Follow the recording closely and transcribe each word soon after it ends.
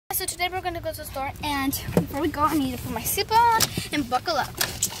so today we're gonna go to the store, and before we go, I need to put my seatbelt on and buckle up.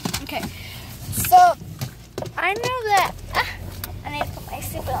 Okay, so I know that I need to put my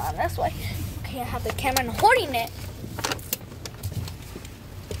seatbelt on. That's why. Okay, I have the camera and holding it.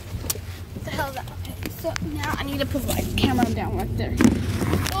 What the hell is that? Okay, so now I need to put my camera down right there.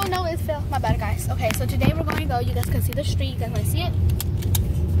 Oh no, it fell. My bad, guys. Okay, so today we're going to go. You guys can see the street. You guys want to see it?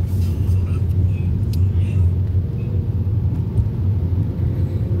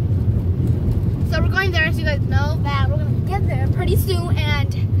 So we're going there, so you guys know that we're gonna get there pretty soon,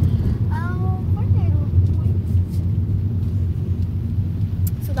 and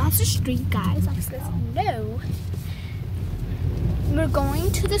so that's the street, guys. Like you guys know, we're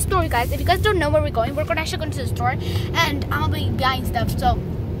going to the store, guys. If you guys don't know where we're going actually going to the store, and I'm gonna be buying stuff. So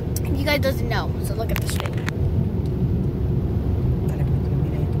if you guys doesn't know, so look at the street.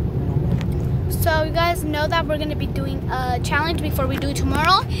 So you guys know that we're gonna be doing a challenge before we do it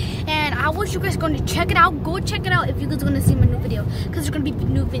tomorrow, and I want you guys going to check it out. Go check it out if you guys want to see my new video, because there's gonna be a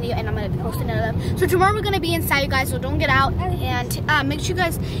new video and I'm gonna be posting another. So tomorrow we're gonna be inside, you guys. So don't get out, and make sure you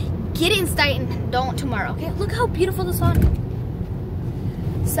guys get inside and don't tomorrow. Okay? Look how beautiful the sun.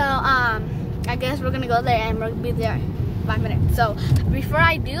 So I guess we're gonna go there and we're gonna be there in 5 minutes. So before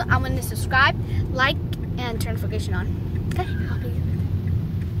I do, I'm gonna subscribe, like, and turn notification on. Okay?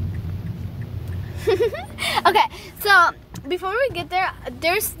 Okay, so before we get there,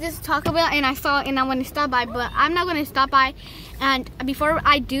 there's this Taco Bell, and I saw it and I want to stop by, but I'm not going to stop by. And before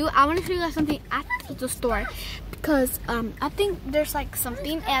I do, I want to show you guys something at the store, because I think there's like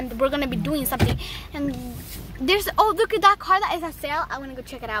something, and we're going to be doing something. And there's, oh, look at that car that is on sale. I want to go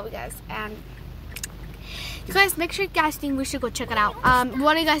check it out, you guys. And you guys, make sure you guys think we should go check it out.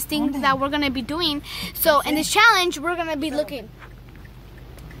 What do you guys think that we're going to be doing? So in this challenge, we're going to be looking.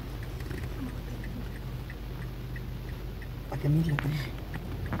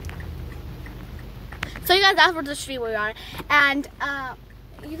 So you guys, that's where the street we are, and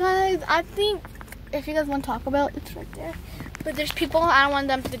you guys, I think if you guys want to talk about, it's right there. But there's people, I don't want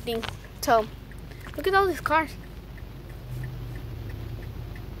them to think. So look at all these cars.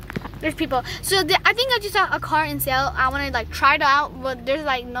 There's people. So I think I just saw a car in sale. I want to like try it out, but there's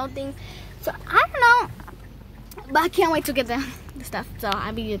like nothing. So I don't know, but I can't wait to get the stuff. So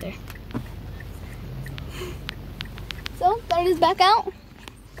I'll be there. So that is back out,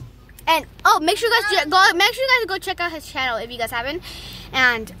 and oh, make sure you guys go check out his channel if you guys haven't.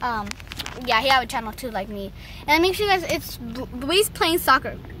 And yeah, he have a channel too, like me. And make sure you guys, it's Luis playing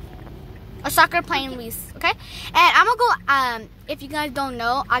soccer, or soccer playing Luis. Okay, and I'm gonna go. If you guys don't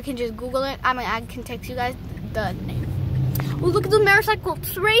know, I can just Google it. I mean, I can text you guys the name. Oh, look at the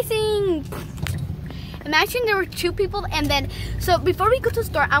motorcycles racing! Imagine there were 2 people, and then so before we go to the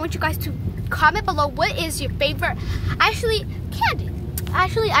store, I want you guys to comment below what is your favorite candy.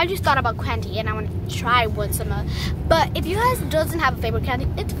 Actually, I just thought about candy and I want to try one some. But if you guys doesn't have a favorite candy,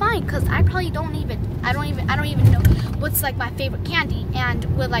 it's fine, because I probably don't even know what's like my favorite candy, and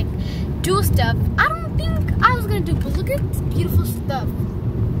with like do stuff I don't think I was gonna do. But look at this beautiful stuff.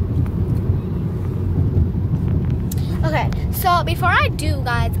 Okay, so before I do,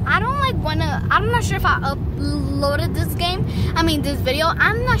 guys, I'm not sure if I uploaded this video.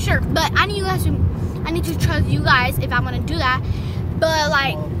 I'm not sure, but I need to trust you guys if I'm gonna do that. But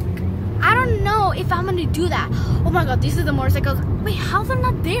like, I don't know if I'm gonna do that. Oh my god, these are the motorcycles. Wait, how's them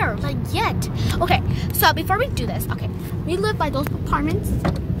not there like yet? Okay, so before we do this, okay, we live by those apartments,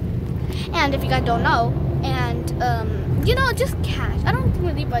 and if you guys don't know, and you know, just cash. I don't think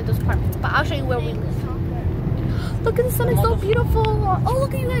we live by those apartments, but I'll show you where we live. Look at the sun, it's so beautiful. Oh,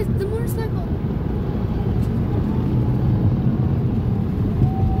 look at you guys, the motorcycle.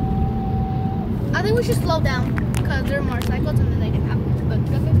 I think we should slow down, because they're motorcycles and then they can happen.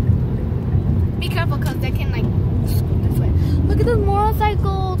 But be careful, because they can like scoot this way. Look at those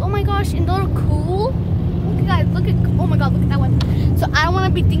motorcycles. Oh my gosh, and they're cool. Look, guys, look at, oh my god, look at that one. So I don't want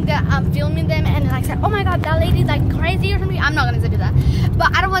to be thinking that I'm filming them and then I said, oh my god, that lady's like crazy or something. I'm not going to do that.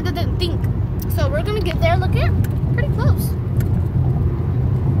 But I don't want them to think. So we're going to get there. Look at, pretty close.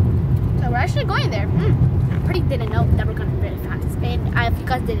 So we're actually going there. I pretty didn't know that we're going to be really fast. And if you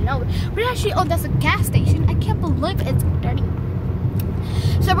guys didn't know, we're actually, oh, that's a gas station. I can't believe it's dirty.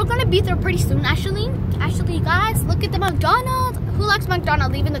 So we're going to be there pretty soon, actually. Actually, guys, look at the McDonald's. Who likes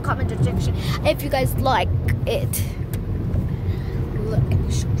McDonald's? Leave in the comment section if you guys like it. Look at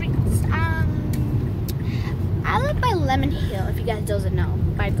the streets. I live by Lemon Hill, if you guys doesn't know.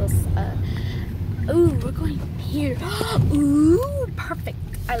 By those, ooh, we're going here. Ooh, perfect.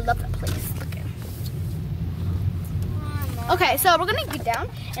 I love that place. Look at. Okay, so we're gonna get down,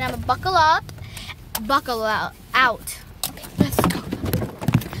 and I'm gonna buckle out. Okay, let's go.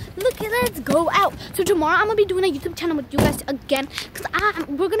 let's go out. So tomorrow I'm gonna be doing a YouTube channel with you guys again, because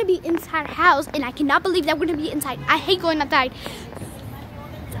we're gonna be inside house, and I cannot believe that we're gonna be inside. I hate going outside.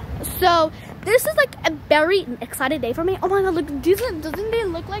 So this is like a very excited day for me. Oh my god, look, doesn't they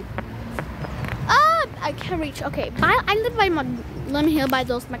look like I can't reach. Okay, I live by Lemon Hill by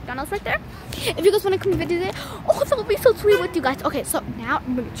those McDonald's right there. If you guys want to come visit it, oh, that would be so sweet with you guys. Okay, so now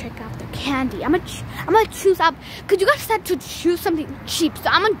I'm gonna check out the candy. I'm gonna choose up, because you guys said to choose something cheap, so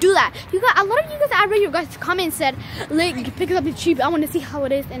I'm gonna do that. You guys, a lot of you guys, I read your guys' comments said, like, pick something cheap. I want to see how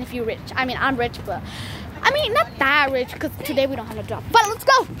it is and if you're rich. I mean, I'm rich, but I mean not that rich, because today we don't have a job. But let's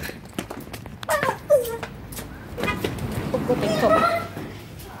go. Oh, good thing.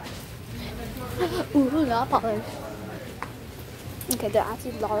 Ooh, a lot of polish. Okay, they're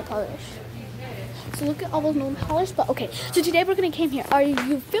actually a lot of polish. So look at all those no polish, but okay. So today we're gonna came here. Are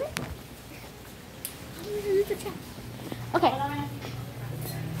you filming? Okay.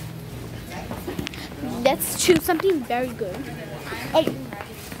 Let's choose something very good. Oh.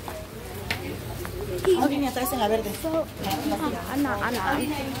 So, I'm not.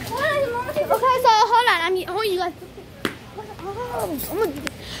 Okay, so hold on. You guys.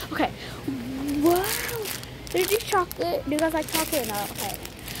 Okay. Wow. There's just chocolate. Do you guys like chocolate? No. Okay.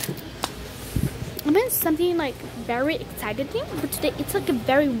 I'm in something like very excited thing, but today it's like a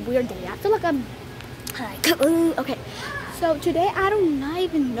very weird day. I feel like I'm like, okay. So today I do not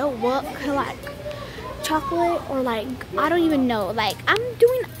even know what like chocolate or like I don't even know. Like I'm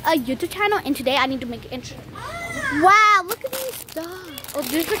doing a YouTube channel, and today I need to make it interesting. Wow, look at these stuff. Oh,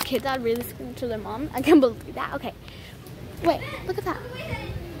 there's a kid that really screamed to their mom. I can't believe that. Okay. Wait, look at that.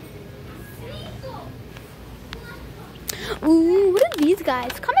 Ooh, what are these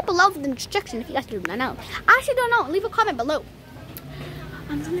guys? Comment below with the instruction if you guys do not know. I actually don't know. Leave a comment below.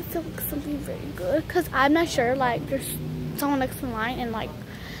 I'm gonna feel like something very good, because I'm not sure. Like there's someone next in line, and like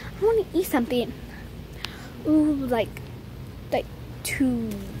I want to eat something. Ooh, like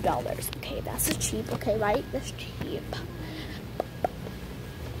 $2. Okay, that's so cheap. Okay, right? That's cheap.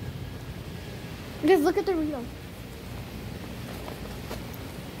 Guys, look at the reel.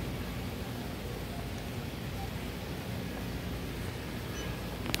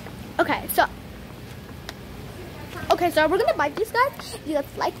 So we're gonna buy these guys. You guys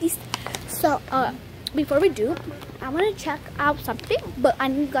like these? So before we do, I want to check out something, but I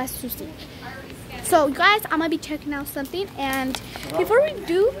need you guys to see. So guys, I'm gonna be checking out something, and before we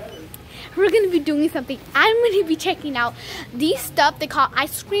do, we're gonna be doing something. I'm gonna be checking out these stuff they call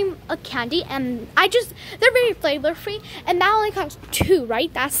ice cream candy, and they're very flavor free, and that only costs $2,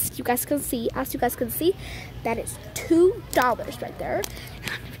 right? That's you guys can see. As you guys can see, that is $2 right there.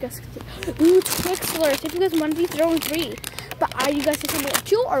 If you guys can see, ooh, Twixlers. If you guys want these, they're only $3. But are you guys thinking about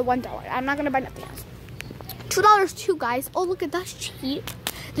 $2 or $1? I'm not gonna buy nothing else. $2 too, guys. Oh, look at that, cheap.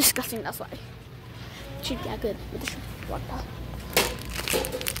 Disgusting. That's why. Cheap, yeah, good. With the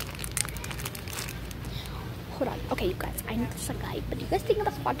hold on. Okay, you guys, I know this is a guy, but you guys think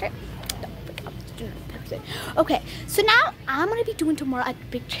about sponsor? Okay, so now I'm gonna be doing tomorrow a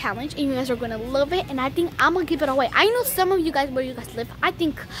big challenge, and you guys are gonna love it, and I think I'm gonna give it away. I know some of you guys where you guys live. I'm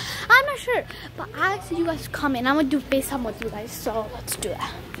not sure, but I see you guys comment. I'm gonna do FaceTime with you guys, so let's do it.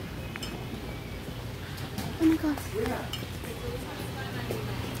 Oh my god.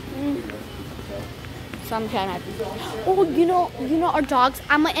 So I'm trying to. Oh, you know our dogs.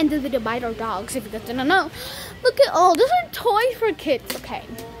 I'm gonna end the video by our dogs. If you guys didn't know, look at all. These are toys for kids. Okay.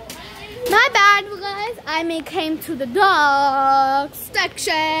 My bad, you guys. I came to the dog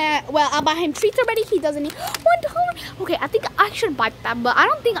section. Well, I bought him treats already. He doesn't need $1. Okay, I think I should buy that, but I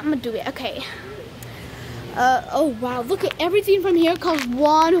don't think I'm gonna do it. Okay. Oh wow, look at everything from here costs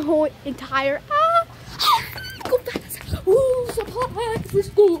one whole entire. Go fast. Ooh, supplies for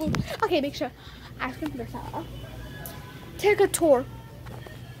school. Okay, make sure. I think there's a. Take a tour.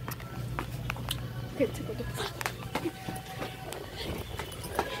 Okay, take a tour.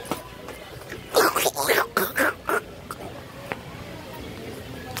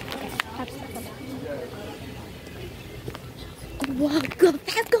 Wow, go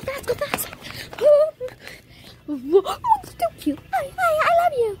fast, go fast, go fast. Whoa, it's so cute. Hi, I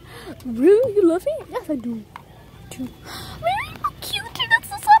love you. Really? You love me? Yes, I do. Really? So cute. That's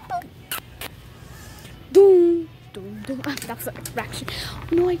so simple. Doom, doom, doom. That's the reaction.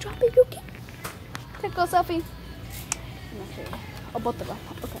 No, I dropped it. Okay. Take a selfie. Okay. Oh, both of them.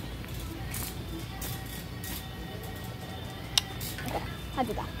 Okay. Okay, I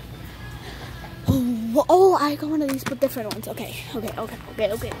did that. Oh, I got one of these, but different ones. Okay.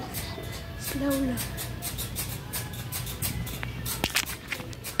 Slowly.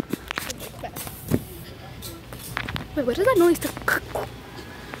 Wait, what is that noise?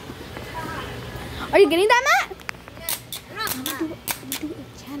 Are you getting that, Matt?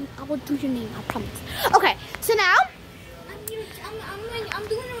 I will do your name, I promise. Okay, so now. I'm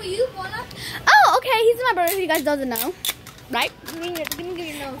doing it with you, Paula. Oh, okay, he's my brother. You guys doesn't know, right? Give me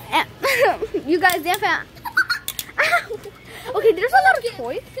your nose. You guys definitely. Okay, there's a lot of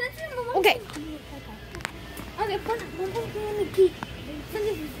toys. Okay. Okay,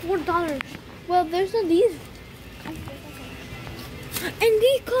 $4. Well, there's no these. And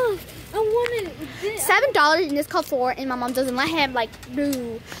these cost. I wanted this. $7 and this called $4, and my mom doesn't let him. Like, no.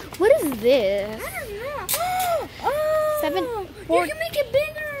 What is this? I don't know. $4. You can make it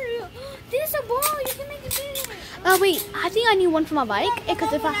bigger. This is a ball. You can make it bigger. Oh wait, I think I need one for my bike.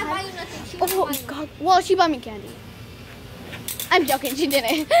 Because if I had, oh god, well she bought me candy. I'm joking, she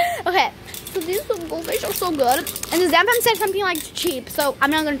didn't. Okay, so these goldfish are so good, and the Zampan said something like cheap, so I'm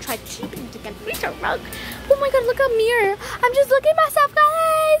not gonna try cheap chicken. Oh my god, look at mirror. I'm just looking at myself,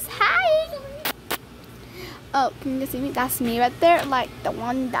 guys. Hi. Oh, can you see me? That's me right there. Like the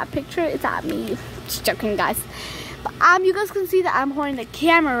one, that picture is at me. Just joking, guys. But you guys can see that I'm holding the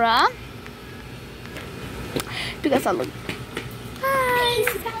camera. Because I look. Hi.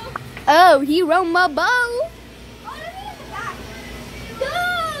 Oh, he rolled my bow.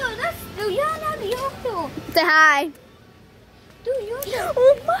 Say hi. Dude,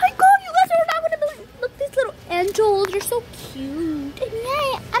 oh my god, you guys are not gonna believe. Look, these little angels, you're so cute. And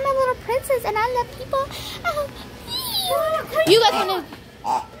yeah, I'm a little princess and I love people. You guys wanna?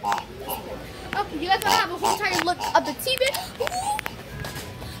 Okay, you guys wanna have a whole entire look of the TV?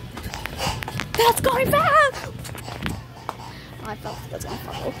 That's going fast. Oh, I felt that's gonna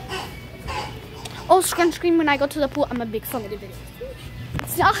fall. Oh, screen when I go to the pool. I'm a big fan of the video.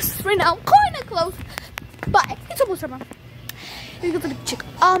 It's not right now, kind of close, but it's almost summer. If you guys want to check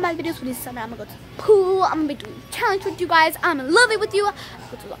all my videos for this summer, I'm gonna go to the pool. I'm gonna be doing a challenge with you guys. I'm in love with you.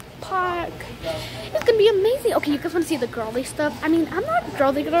 Go to the park. It's gonna be amazing. Okay, you guys want to see the girly stuff? I mean, I'm not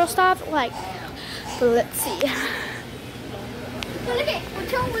girly girl stuff. Like, but let's see. Look at,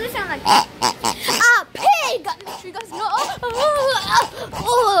 tell me what it sounds like. A pig. Make sure you guys know.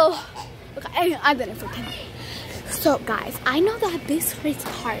 Oh. Okay, I've been in for 10 minutes. So guys, I know that this race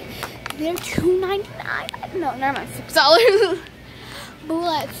card, they're $2.99. No, never mind, $6. But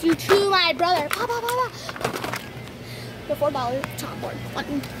let's do to my brother. The $4 chalkboard.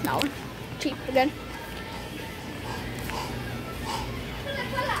 $1 cheap again.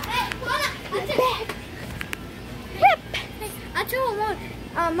 I told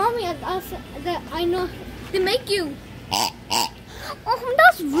mommy that I know they make you. Oh,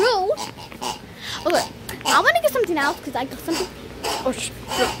 that's rude. Okay. I want to get something else because I got something. Oh, shit.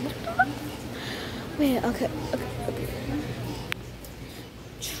 Wait, okay.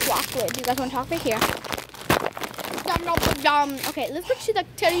 Chocolate. Do you guys want chocolate? Here. Yum. Okay, let's go see the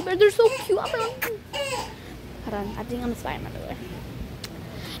teddy bear. They're so cute. Hold on. I think I'm Spider-Man over there.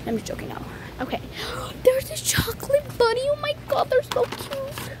 I'm just joking now. Okay. There's this chocolate bunny. Oh my god, they're so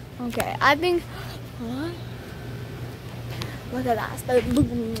cute. Okay, I think. What? Look at that.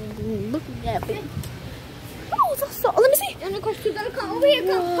 Look at that. Oh, that's so. Let me see. And of course, you gotta come over here.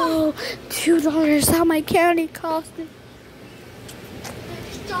 Come. $2. How my candy costed.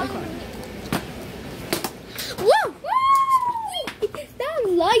 Okay. Whoa! That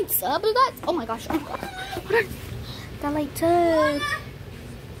lights up. Oh my gosh. Hold on. That lights up.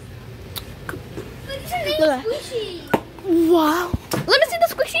 Look. Wow. Let me see the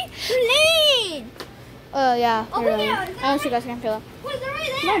squishy. Lean. Oh yeah. Over here. I don't know if you guys can feel it. What is it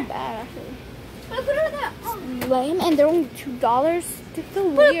right there? Not bad actually. Put it right there. Oh. Lame, and they're only $2. They're so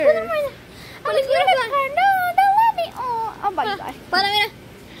weird. Put it right there. No, don't let me. Oh, I'll buy you guys.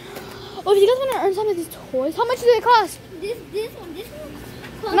 Oh, if you guys want to earn some of these toys, how much do they cost? This one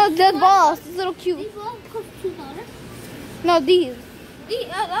costs No, the balls. This little cute. These balls cost $2. No, these.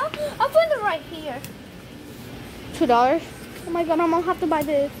 I'll put them right here. $2. Oh my god, I'm gonna have to buy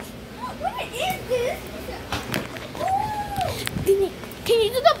this. What is this? Can you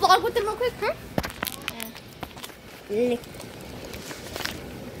do the vlog with them real quick, huh? Lick.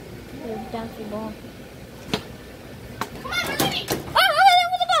 Bouncy ball. Come on, look at me. Oh,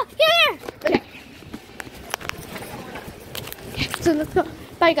 with the ball. Here. Okay. So let's go.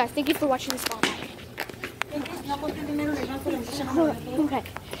 Bye, guys. Thank you for watching this vlog. Okay.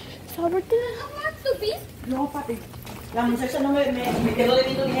 So we're doing. No, papi. La muchacha no me quedó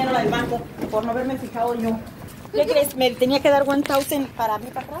debiendo dinero al banco por no haberme fijado yo. ¿Qué crees? Me tenía que dar 1,000 para mí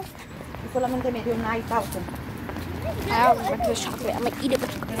para atrás y solamente me dio 9,000. I don't like this chocolate. I'm gonna eat it.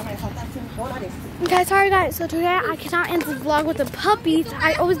 Okay, sorry guys. So today I cannot end this vlog with the puppies.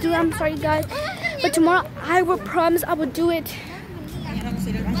 I always do. I'm sorry guys. But tomorrow I will promise I will do it.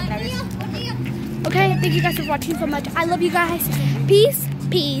 Okay, thank you guys for watching so much. I love you guys. Peace,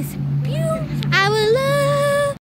 peace, pew.